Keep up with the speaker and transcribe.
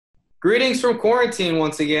Greetings from quarantine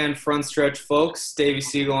once again, Front Stretch folks. Davey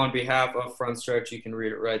Siegel on behalf of Front Stretch. You can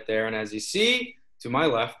read it right there. And as you see, to my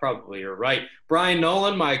left, probably your right, Brian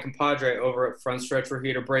Nolan, my compadre over at Front Stretch. We're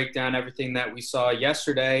here to break down everything that we saw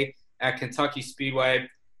yesterday at Kentucky Speedway.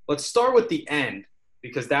 Let's start with the end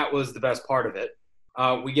because that was the best part of it.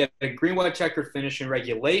 We get a green, white, checkered finish in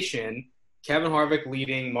regulation. Kevin Harvick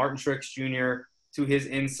leading Martin Truex Jr. to his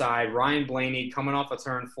inside. Ryan Blaney coming off a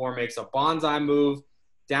turn 4 makes a bonsai move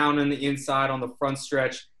down in the inside on the front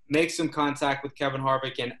stretch, makes some contact with Kevin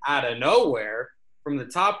Harvick, and out of nowhere, from the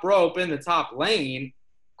top rope in the top lane,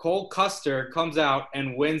 Cole Custer comes out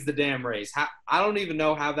and wins the damn race. I don't even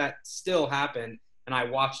know how that still happened, and I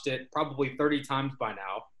watched it probably 30 times by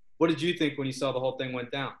now. What did you think when you saw the whole thing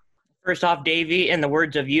went down? First off, Davey, in the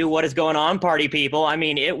words of you, what is going on, party people? I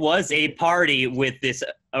mean, it was a party with this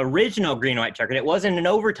original green-white checkered. It wasn't an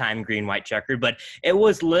overtime green-white checkered, but it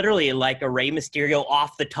was literally like a Rey Mysterio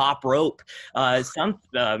off the top rope, some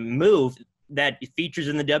move that features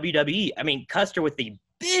in the WWE. I mean, Custer with the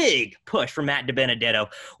big push from Matt DiBenedetto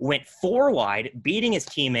went 4 wide, beating his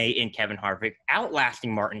teammate in Kevin Harvick,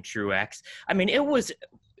 outlasting Martin Truex. I mean, I was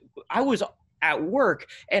at work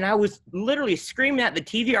and I was literally screaming at the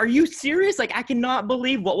TV, "Are you serious? Like, I cannot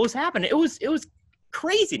believe what was happening." It was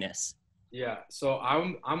craziness. Yeah, so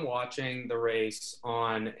I'm watching the race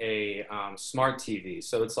on a smart TV,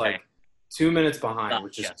 so it's like 2 minutes behind,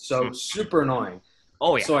 which is so super annoying.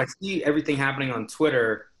 Oh yeah. So I see everything happening on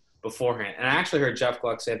Twitter beforehand, and I actually heard Jeff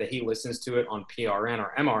Gluck say that he listens to it on PRN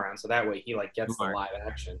or MRN, so that way he gets the live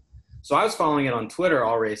action. So I was following it on Twitter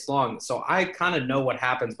all race long, so I kind of know what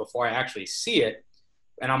happens before I actually see it.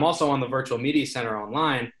 And I'm also on the Virtual Media Center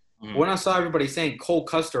online. When I saw everybody saying Cole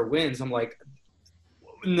Custer wins, I'm like,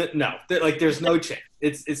 no, there's no chance.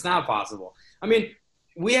 It's not possible. I mean,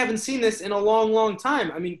 we haven't seen this in a long, long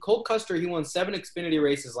time. I mean, Cole Custer, he won 7 Xfinity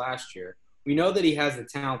races last year. We know that he has the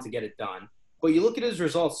talent to get it done. But you look at his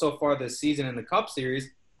results so far this season in the Cup Series,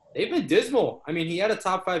 they've been dismal. I mean, he had a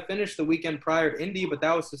top 5 finish the weekend prior to Indy, but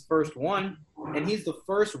that was his first one. And he's the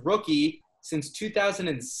first rookie since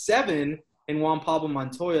 2007 in Juan Pablo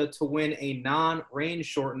Montoya to win a non-rain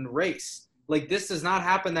shortened race. Like, this does not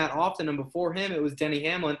happen that often. And before him, it was Denny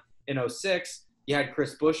Hamlin in 06. You had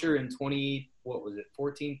Chris Buescher in 14,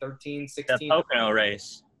 13, 16. The Pocono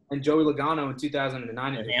race. And Joey Logano in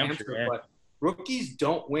 2009 in New Hampshire. Yeah. But rookies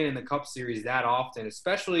don't win in the Cup Series that often,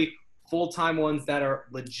 especially full-time ones that are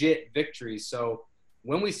legit victories. So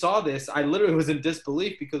when we saw this, I literally was in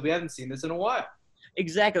disbelief because we haven't seen this in a while.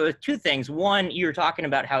 Exactly. There's 2 things. One, you were talking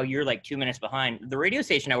about how you're like 2 minutes behind. The radio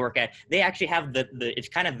station I work at, they actually have it's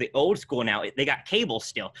kind of the old school now. They got cable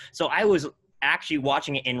still. So I was actually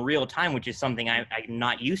watching it in real time, which is something I'm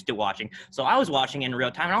not used to watching. So I was watching it in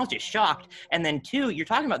real time, and I was just shocked. And then 2, you're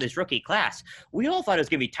talking about this rookie class. We all thought it was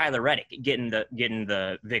going to be Tyler Reddick getting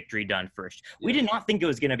the victory done first. We did not think it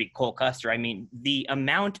was going to be Cole Custer. I mean, the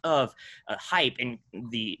amount of hype and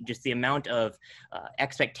the amount of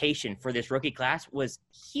expectation for this rookie class was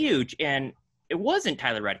huge. And it wasn't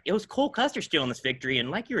Tyler Reddick. It was Cole Custer stealing this victory.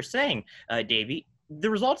 And like you were saying, Davey,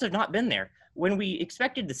 the results have not been there. When we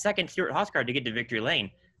expected the second Stewart Haas car to get to victory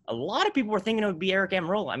lane, a lot of people were thinking it would be Eric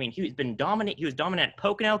Almirola. I mean, he's been dominant. He was dominant at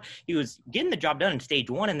Pocono. He was getting the job done in stage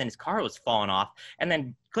 1, and then his car was falling off. And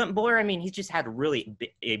then Clinton Boyer, I mean, he's just had a really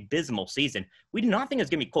abysmal season. We did not think it was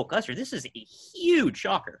going to be Cole Custer. This is a huge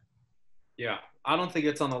shocker. Yeah, I don't think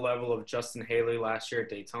it's on the level of Justin Haley last year at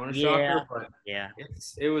Daytona shocker, but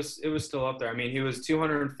it was still up there. I mean, he was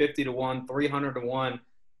 250 to 1, 300 to 1.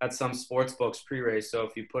 At some sports books pre-race. So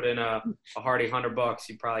if you put in a hearty $100,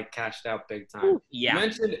 you probably cashed out big time. Yeah. You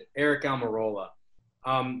mentioned Eric Almirola.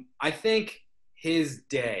 I think his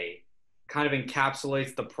day kind of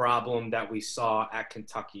encapsulates the problem that we saw at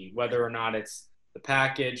Kentucky, whether or not it's the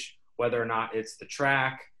package, whether or not it's the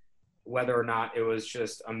track, whether or not it was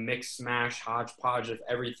just a mix smash hodgepodge of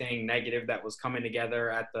everything negative that was coming together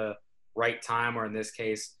at the right time, or in this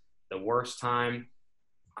case, the worst time.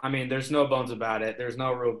 I mean, there's no bones about it. There's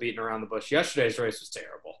no real beating around the bush. Yesterday's race was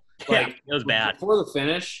terrible. It was bad. Before the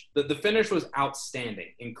finish, the finish was outstanding.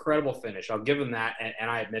 Incredible finish. I'll give him that, and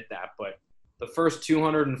I admit that. But the first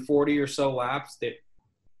 240 or so laps, it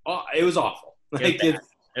was awful. I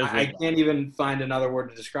can't even find another word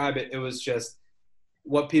to describe it. It was just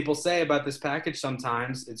what people say about this package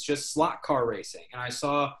sometimes. It's just slot car racing. And I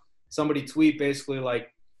saw somebody tweet basically like,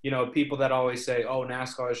 people that always say, oh,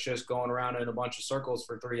 NASCAR is just going around in a bunch of circles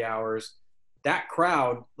for 3 hours. That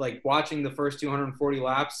crowd, watching the first 240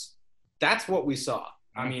 laps, that's what we saw.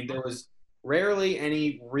 I mean, there was rarely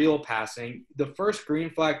any real passing. The first green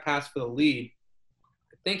flag pass for the lead,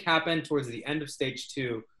 I think, happened towards the end of stage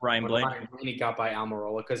 2. Ryan Blaney got by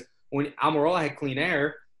Almirola, because when Almirola had clean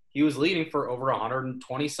air, he was leading for over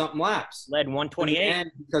 120-something laps. Led 128.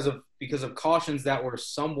 And because of cautions that were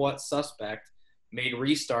somewhat suspect, made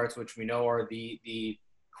restarts, which we know are the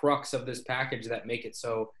crux of this package that make it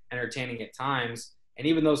so entertaining at times. And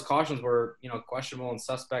even those cautions were, questionable and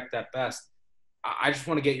suspect at best. I just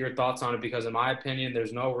want to get your thoughts on it because, in my opinion,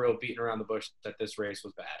 there's no real beating around the bush that this race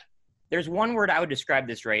was bad. There's one word I would describe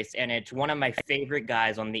this race, and it's one of my favorite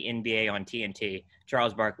guys on the NBA on TNT,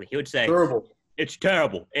 Charles Barkley. He would say, terrible. It's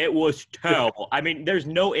terrible. It was terrible. I mean, there's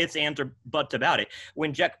no ifs, ands, or buts about it.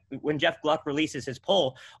 When Jeff Gluck releases his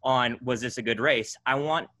poll on was this a good race, I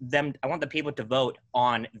want the people to vote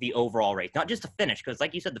on the overall race, not just the finish, because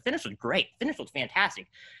like you said, the finish was great. The finish was fantastic.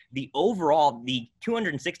 The overall, the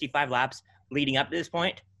 265 laps leading up to this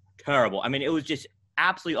point, terrible. I mean, it was just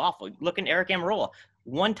absolutely awful. Look at Eric Almirola.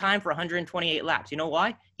 One time for 128 laps. You know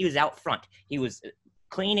why? He was out front. He was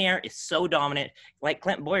clean air is so dominant. Like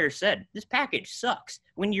Clint Boyer said, this package sucks.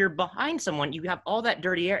 When you're behind someone, you have all that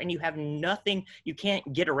dirty air and you have nothing. You can't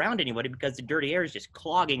get around anybody because the dirty air is just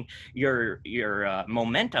clogging your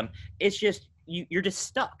momentum. It's just you're just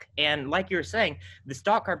stuck. And like you were saying, the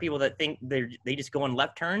stock car people that think they just go on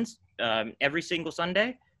left turns every single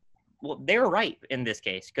Sunday. Well, they were right in this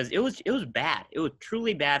case because it was bad. It was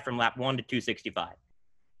truly bad from lap 1 to 265.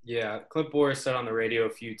 Yeah, Clint Boyer said on the radio a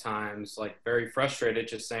few times, like very frustrated,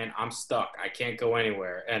 just saying, I'm stuck. I can't go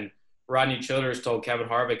anywhere. And Rodney Childers told Kevin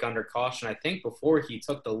Harvick under caution, I think before he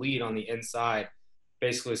took the lead on the inside,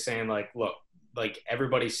 basically saying like, look, like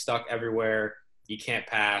everybody's stuck everywhere. You can't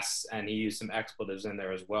pass. And he used some expletives in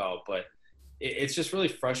there as well. But it's just really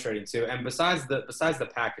frustrating too. And besides the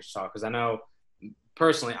package talk, because I know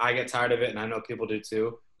personally I get tired of it and I know people do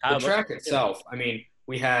too. The track itself, I mean,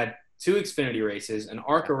 we had 2 Xfinity races, an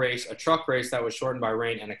ARCA race, a truck race that was shortened by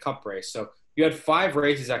rain, and a cup race. So you had 5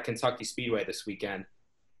 races at Kentucky Speedway this weekend.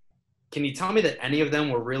 Can you tell me that any of them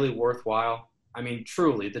were really worthwhile? I mean,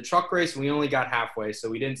 truly. The truck race, we only got halfway, so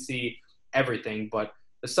we didn't see everything, but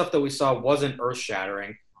the stuff that we saw wasn't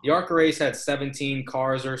earth-shattering. The ARCA race had 17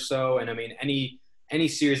 cars or so, and I mean, any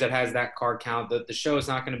series that has that car count, the show is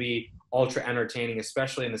not going to be ultra entertaining,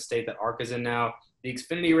 especially in the state that ARCA's in now. The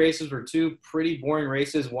Xfinity races were 2 pretty boring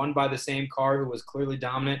races, won by the same car who was clearly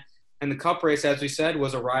dominant. And the Cup race, as we said,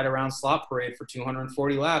 was a ride-around slot parade for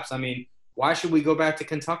 240 laps. I mean, why should we go back to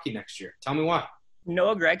Kentucky next year? Tell me why.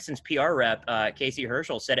 Noah Gregson's PR rep, Casey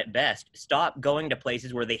Herschel, said it best. Stop going to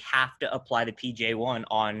places where they have to apply the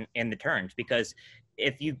PJ1 in the turns because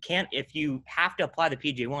if you have to apply the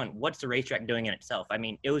PJ1, what's the racetrack doing in itself? I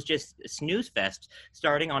mean, it was just a snooze fest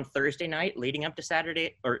starting on Thursday night, leading up to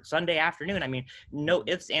Saturday or Sunday afternoon. I mean, no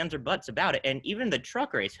ifs, ands, or buts about it. And even the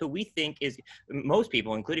truck race, who we think is, most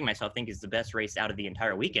people, including myself, think is the best race out of the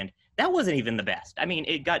entire weekend, that wasn't even the best. I mean,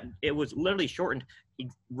 it was literally shortened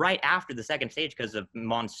right after the second stage because of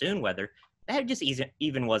monsoon weather. That just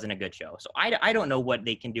even wasn't a good show. So I don't know what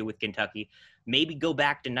they can do with Kentucky. Maybe go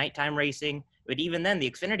back to nighttime racing. But even then, the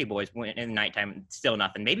Xfinity boys went in nighttime, still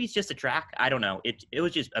nothing. Maybe it's just a track. I don't know. It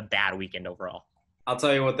was just a bad weekend overall. I'll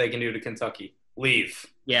tell you what they can do to Kentucky. Leave.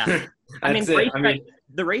 Yeah. I mean,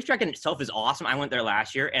 the racetrack in itself is awesome. I went there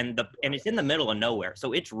last year, and it's in the middle of nowhere.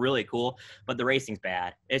 So it's really cool, but the racing's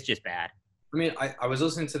bad. It's just bad. I mean, I was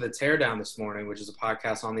listening to The Teardown this morning, which is a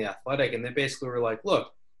podcast on The Athletic, and they basically were like,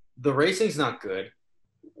 look, the racing's not good.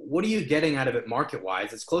 What are you getting out of it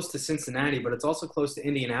market-wise? It's close to Cincinnati, but it's also close to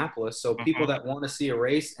Indianapolis. So people that want to see a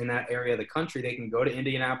race in that area of the country, they can go to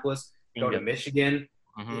Indianapolis, go to Michigan.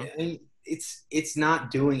 And it's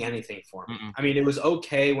not doing anything for me. I mean, it was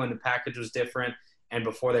okay when the package was different and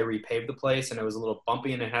before they repaved the place and it was a little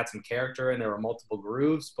bumpy and it had some character and there were multiple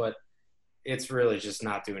grooves, but it's really just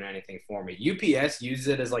not doing anything for me. UPS uses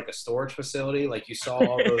it as like a storage facility. Like you saw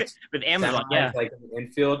all those with Amazon, like in the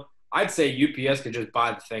infield. I'd say UPS could just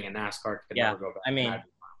buy the thing and NASCAR could never go back. I mean,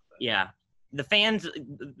 the fans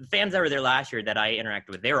that were there last year that I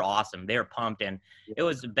interacted with, they were awesome. They were pumped, and it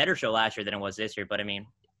was a better show last year than it was this year. But I mean,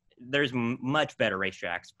 there's much better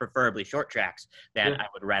racetracks, preferably short tracks, that I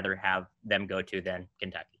would rather have them go to than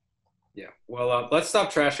Kentucky. Yeah. Well, let's stop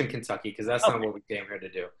trashing Kentucky because that's not what we came here to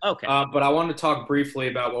do. Okay. But I want to talk briefly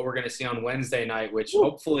about what we're going to see on Wednesday night, which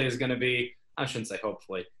hopefully is going to be, I shouldn't say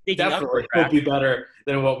hopefully, definitely will be better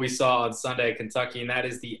than what we saw on Sunday at Kentucky, and that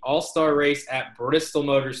is the All-Star race at Bristol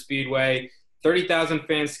Motor Speedway. 30,000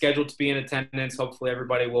 fans scheduled to be in attendance. Hopefully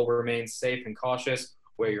everybody will remain safe and cautious.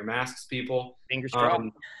 Wear your masks, people. Fingers crossed.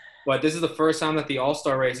 But this is the first time that the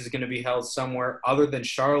All-Star race is going to be held somewhere other than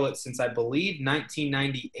Charlotte since, I believe,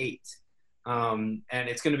 1998. And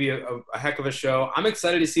it's going to be a heck of a show. I'm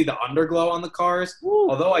excited to see the underglow on the cars,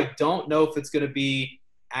 although I don't know if it's going to be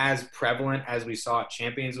as prevalent as we saw at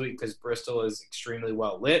Champions Week because Bristol is extremely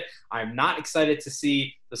well lit. I'm not excited to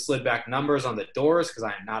see the slid back numbers on the doors because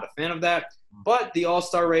I am not a fan of that. But the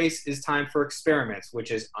All-Star race is time for experiments,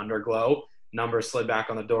 which is underglow, numbers slid back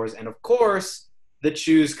on the doors, and of course, the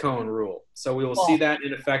choose cone rule. So we will see that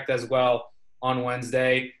in effect as well on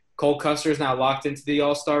Wednesday. Cole Custer is now locked into the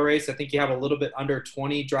All-Star race. I think you have a little bit under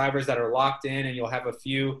 20 drivers that are locked in, and you'll have a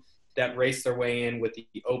few that race their way in with the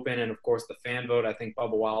Open and, of course, the fan vote. I think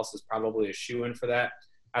Bubba Wallace is probably a shoo-in for that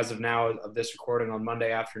as of now of this recording on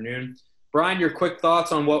Monday afternoon. Brian, your quick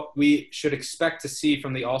thoughts on what we should expect to see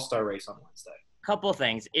from the All-Star race on Wednesday? Couple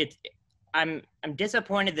things. I'm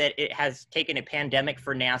disappointed that it has taken a pandemic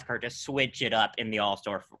for NASCAR to switch it up in the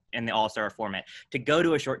All-Star format, to go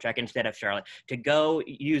to a short track instead of Charlotte, to go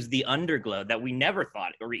use the underglow that we never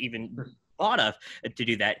thought or even thought of to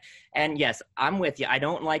do that. And yes, I'm with you. I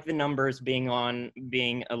don't like the numbers being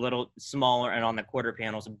a little smaller and on the quarter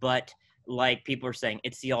panels, but like people are saying,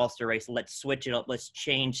 it's the All-Star race. Let's switch it up. Let's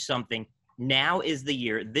change something. Now is the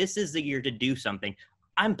year. This is the year to do something.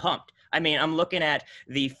 I'm pumped. I mean, I'm looking at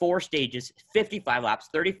the 4 stages, 55 laps,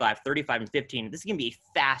 35, 35, and 15. This is going to be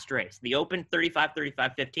a fast race. The Open, 35,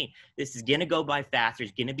 35, 15. This is going to go by fast.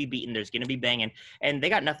 There's going to be beating. There's going to be banging. And they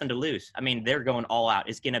got nothing to lose. I mean, they're going all out.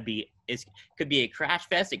 It could be a crash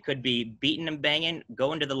fest. It could be beating and banging,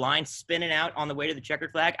 going to the line, spinning out on the way to the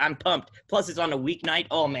checkered flag. I'm pumped. Plus, it's on a weeknight.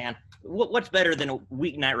 Oh, man. What's better than a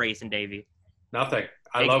weeknight racing, Davey? Nothing.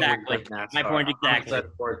 I love weeknight NASCAR. My point exactly. I'm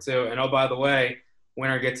excited for it, too. And, oh, by the way,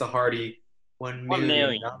 winner gets a hearty $1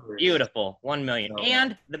 million. Beautiful. $1 million. So,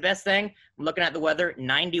 and the best thing, I'm looking at the weather,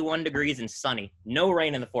 91 degrees and sunny. No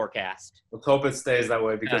rain in the forecast. Let's hope it stays that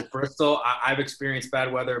way because Bristol, I've experienced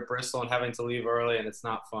bad weather at Bristol and having to leave early, and it's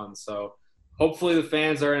not fun. So hopefully the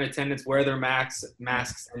fans are in attendance, wear their masks,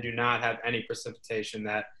 and do not have any precipitation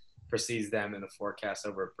that precedes them in the forecast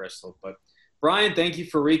over at Bristol. But Brian, thank you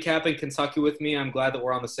for recapping Kentucky with me. I'm glad that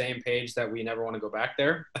we're on the same page that we never want to go back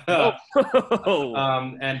there. I'm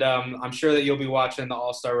sure that you'll be watching the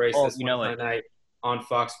All-Star race this Wednesday night on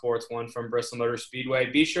Fox Sports 1 from Bristol Motor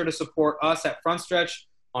Speedway. Be sure to support us at Front Stretch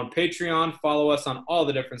on Patreon. Follow us on all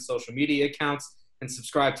the different social media accounts and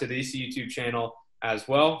subscribe to this YouTube channel as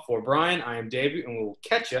well. For Brian, I am Davey, and we will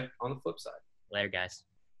catch you on the flip side. Later, guys.